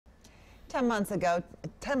10 months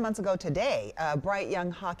ago today, a bright young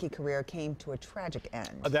hockey career came to a tragic end.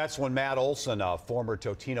 That's when Matt Olson, a former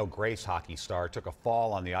Totino-Grace hockey star, took a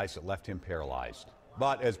fall on the ice that left him paralyzed.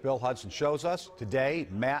 But as Bill Hudson shows us, today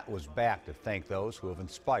Matt was back to thank those who have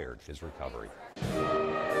inspired his recovery.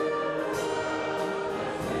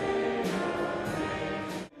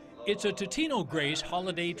 It's a Totino-Grace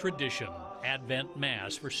holiday tradition, Advent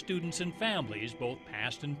Mass for students and families, both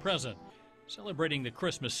past and present, celebrating the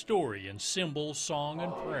Christmas story in symbol, song,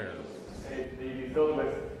 and prayer. May you be filled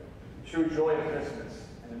with true joy of Christmas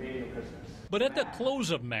and the meaning of Christmas. But at the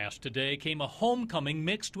close of Mass today came a homecoming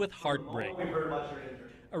mixed with heartbreak,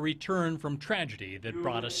 a return from tragedy that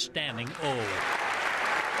brought a standing O.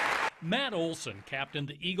 Matt Olson captained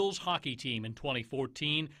the Eagles hockey team in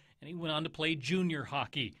 2014, and he went on to play junior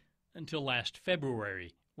hockey until last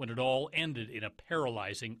February, when it all ended in a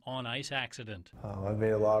paralyzing on-ice accident. I've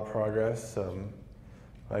made a lot of progress.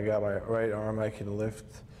 I got my right arm I can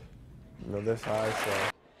lift this high. So.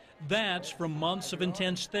 That's from months of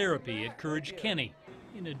intense therapy at Courage Kenny.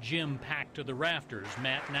 In a gym packed to the rafters,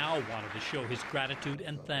 Matt now wanted to show his gratitude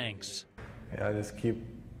and thanks. Yeah, I just keep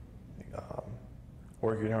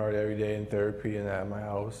working hard every day in therapy and at my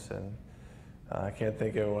house, and I can't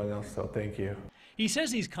thank everyone else, so thank you. He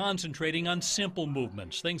says he's concentrating on simple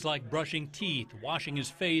movements, things like brushing teeth, washing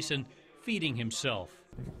his face, and feeding himself.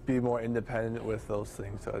 Be more independent with those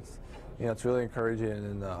things, so it's really encouraging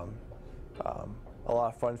and a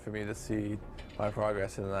lot of fun for me to see my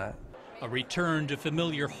progress in that. A return to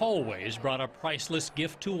familiar hallways brought a priceless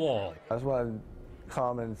gift to all. I just want to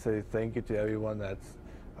come and say thank you to everyone that's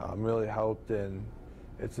really helped, and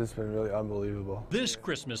it's just been really unbelievable. This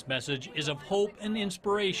Christmas message is of hope and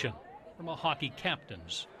inspiration from a hockey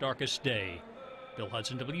captain's darkest day. Bill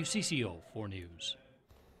Hudson, WCCO 4 News.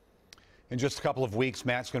 In just a couple of weeks,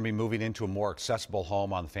 Matt's going to be moving into a more accessible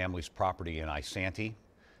home on the family's property in Isanti.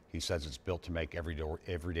 He says it's built to make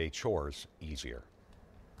everyday chores easier.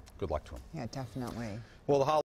 Good luck to him. Yeah, definitely. Well, the